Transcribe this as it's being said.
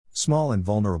Small and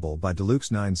Vulnerable by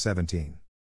deluks917.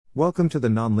 Welcome to the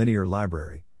Nonlinear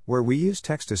Library, where we use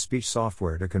text-to-speech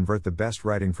software to convert the best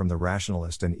writing from the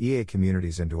Rationalist and EA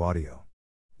communities into audio.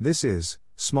 This is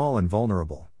Small and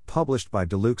Vulnerable, published by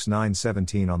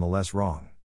deluks917 on the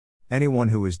LessWrong.Anyone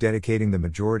who is dedicating the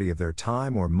majority of their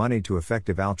time or money to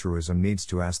effective altruism needs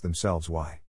to ask themselves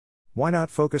why. Why not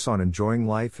focus on enjoying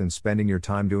life and spending your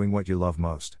time doing what you love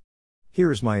most?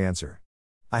 Here is my answer.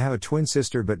 I have a twin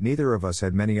sister, but neither of us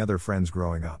had many other friends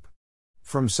growing up.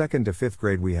 From 2nd to 5th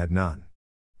grade we had none.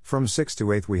 From 6th to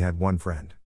 8th we had one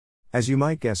friend. As you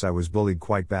might guess, I was bullied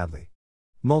quite badly.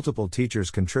 Multiple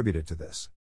teachers contributed to this.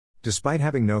 Despite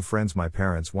having no friends, my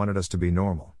parents wanted us to be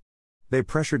normal. They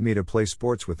pressured me to play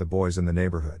sports with the boys in the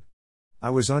neighborhood.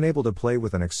 I was unable to play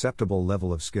with an acceptable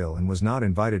level of skill and was not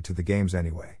invited to the games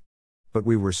anyway. But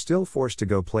we were still forced to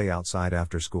go play outside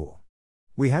after school.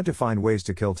 We had to find ways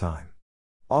to kill time.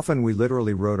 Often we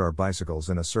literally rode our bicycles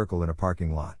in a circle in a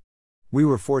parking lot. We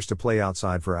were forced to play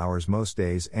outside for hours most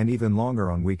days and even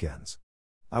longer on weekends.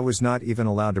 I was not even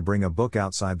allowed to bring a book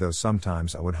outside, though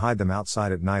sometimes I would hide them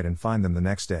outside at night and find them the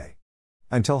next day.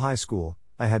 Until high school,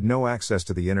 I had no access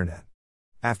to the internet.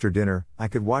 After dinner, I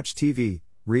could watch TV,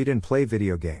 read and play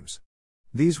video games.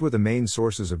 These were the main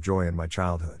sources of joy in my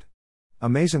childhood.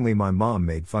 Amazingly, my mom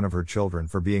made fun of her children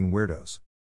for being weirdos.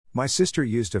 My sister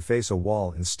used to face a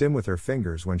wall and stim with her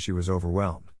fingers when she was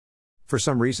overwhelmed. For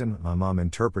some reason, my mom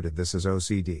interpreted this as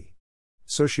OCD.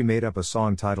 So she made up a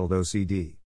song titled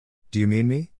OCD. Do you mean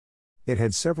me? It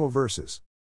had several verses.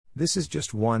 This is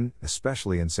just one,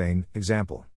 especially insane,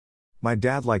 example. My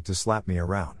dad liked to slap me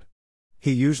around.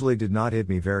 He usually did not hit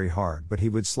me very hard, but he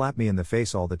would slap me in the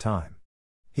face all the time.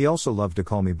 He also loved to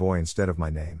call me boy instead of my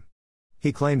name.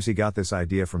 He claims he got this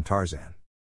idea from Tarzan.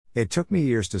 It took me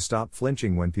years to stop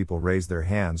flinching when people raised their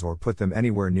hands or put them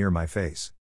anywhere near my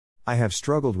face. I have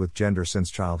struggled with gender since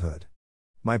childhood.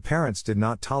 My parents did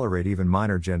not tolerate even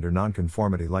minor gender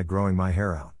nonconformity like growing my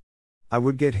hair out. I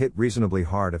would get hit reasonably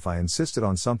hard if I insisted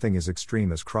on something as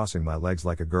extreme as crossing my legs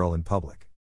like a girl in public.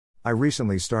 I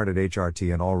recently started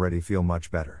HRT and already feel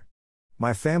much better.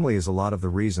 My family is a lot of the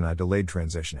reason I delayed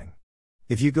transitioning.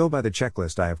 If you go by the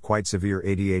checklist, I have quite severe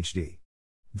ADHD.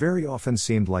 Very often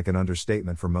seemed like an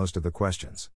understatement for most of the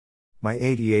questions. My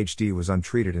ADHD was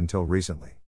untreated until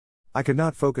recently. I could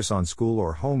not focus on school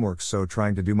or homework, so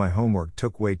trying to do my homework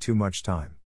took way too much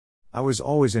time. I was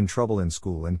always in trouble in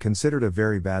school and considered a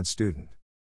very bad student.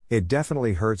 It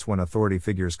definitely hurts when authority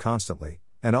figures constantly,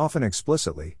 and often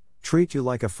explicitly, treat you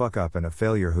like a fuck up and a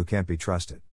failure who can't be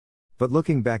trusted. But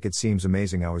looking back, it seems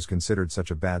amazing I was considered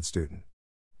such a bad student.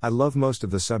 I love most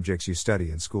of the subjects you study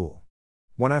in school.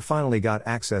 When I finally got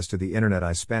access to the internet,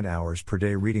 I spent hours per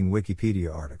day reading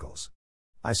Wikipedia articles.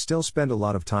 I still spend a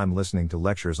lot of time listening to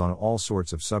lectures on all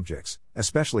sorts of subjects,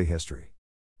 especially history.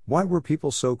 Why were people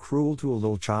so cruel to a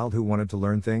little child who wanted to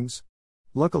learn things?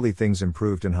 Luckily, things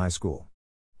improved in high school.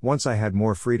 Once I had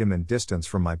more freedom and distance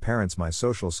from my parents, my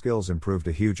social skills improved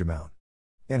a huge amount.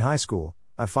 In high school,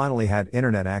 I finally had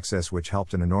internet access, which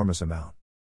helped an enormous amount.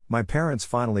 My parents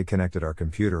finally connected our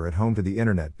computer at home to the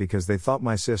internet because they thought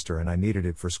my sister and I needed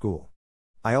it for school.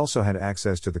 I also had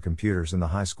access to the computers in the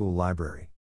high school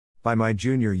library. By my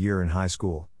junior year in high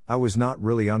school, I was not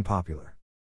really unpopular.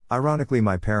 Ironically,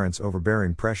 my parents'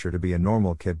 overbearing pressure to be a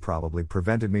normal kid probably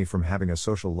prevented me from having a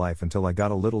social life until I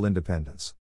got a little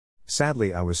independence.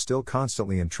 Sadly, I was still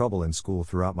constantly in trouble in school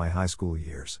throughout my high school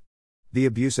years. The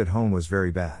abuse at home was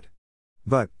very bad.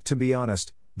 But, to be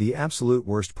honest, the absolute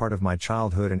worst part of my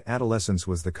childhood and adolescence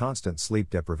was the constant sleep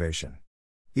deprivation.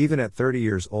 Even at 30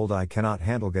 years old, I cannot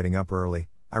handle getting up early.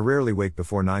 I rarely wake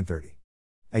before 9:30.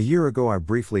 A year ago, I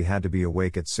briefly had to be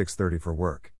awake at 6:30 for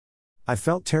work. I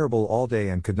felt terrible all day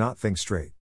and could not think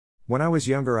straight. When I was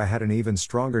younger, I had an even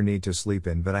stronger need to sleep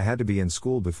in, but I had to be in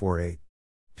school before 8.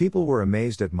 People were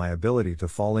amazed at my ability to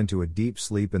fall into a deep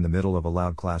sleep in the middle of a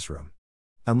loud classroom.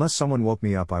 Unless someone woke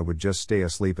me up, I would just stay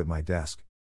asleep at my desk.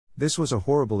 This was a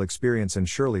horrible experience and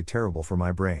surely terrible for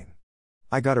my brain.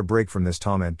 I got a break from this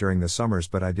torment during the summers,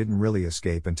 but I didn't really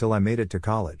escape until I made it to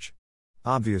college.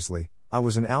 Obviously, I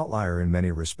was an outlier in many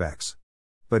respects.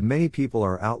 But many people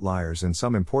are outliers in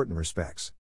some important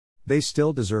respects. They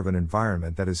still deserve an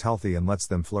environment that is healthy and lets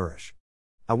them flourish.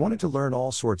 I wanted to learn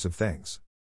all sorts of things.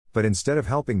 But instead of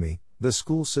helping me, the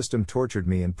school system tortured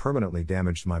me and permanently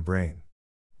damaged my brain.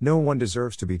 No one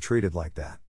deserves to be treated like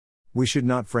that. We should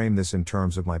not frame this in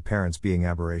terms of my parents being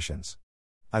aberrations.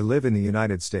 I live in the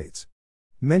United States.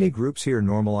 Many groups here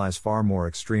normalize far more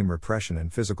extreme repression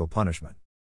and physical punishment.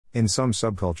 In some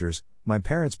subcultures, my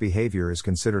parents' behavior is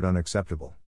considered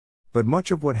unacceptable. But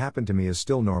much of what happened to me is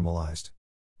still normalized.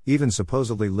 Even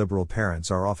supposedly liberal parents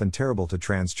are often terrible to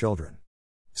trans children.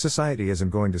 Society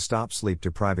isn't going to stop sleep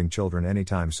depriving children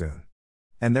anytime soon.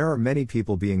 And there are many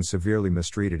people being severely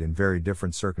mistreated in very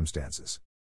different circumstances.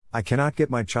 I cannot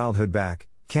get my childhood back,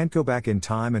 can't go back in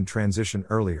time and transition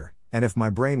earlier, and if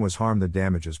my brain was harmed, the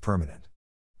damage is permanent.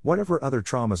 Whatever other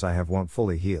traumas I have won't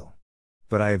fully heal.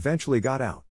 But I eventually got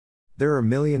out. There are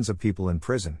millions of people in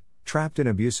prison, trapped in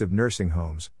abusive nursing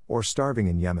homes, or starving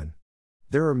in Yemen.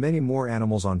 There are many more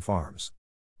animals on farms.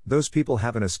 Those people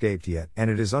haven't escaped yet, and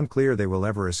it is unclear they will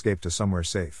ever escape to somewhere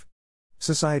safe.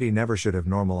 Society never should have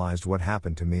normalized what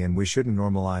happened to me, and we shouldn't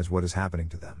normalize what is happening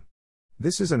to them.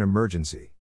 This is an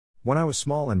emergency. When I was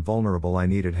small and vulnerable, I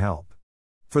needed help.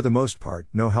 For the most part,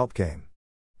 no help came.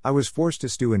 I was forced to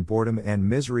stew in boredom and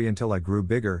misery until I grew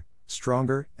bigger,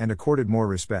 stronger, and accorded more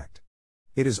respect.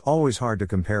 It is always hard to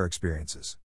compare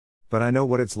experiences. But I know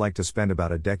what it's like to spend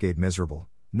about a decade miserable,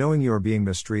 knowing you are being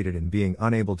mistreated and being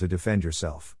unable to defend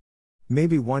yourself.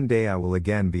 Maybe one day I will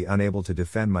again be unable to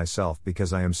defend myself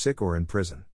because I am sick or in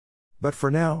prison. But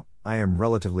for now, I am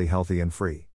relatively healthy and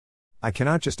free. I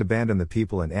cannot just abandon the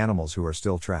people and animals who are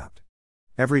still trapped.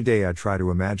 Every day I try to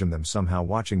imagine them somehow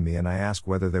watching me, and I ask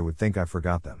whether they would think I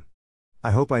forgot them.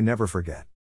 I hope I never forget.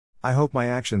 I hope my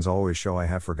actions always show I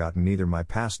have forgotten neither my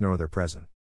past nor their present.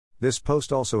 This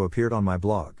post also appeared on my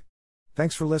blog.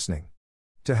 Thanks for listening.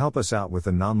 To help us out with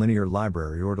the Nonlinear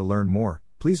Library or to learn more,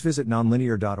 please visit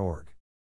nonlinear.org.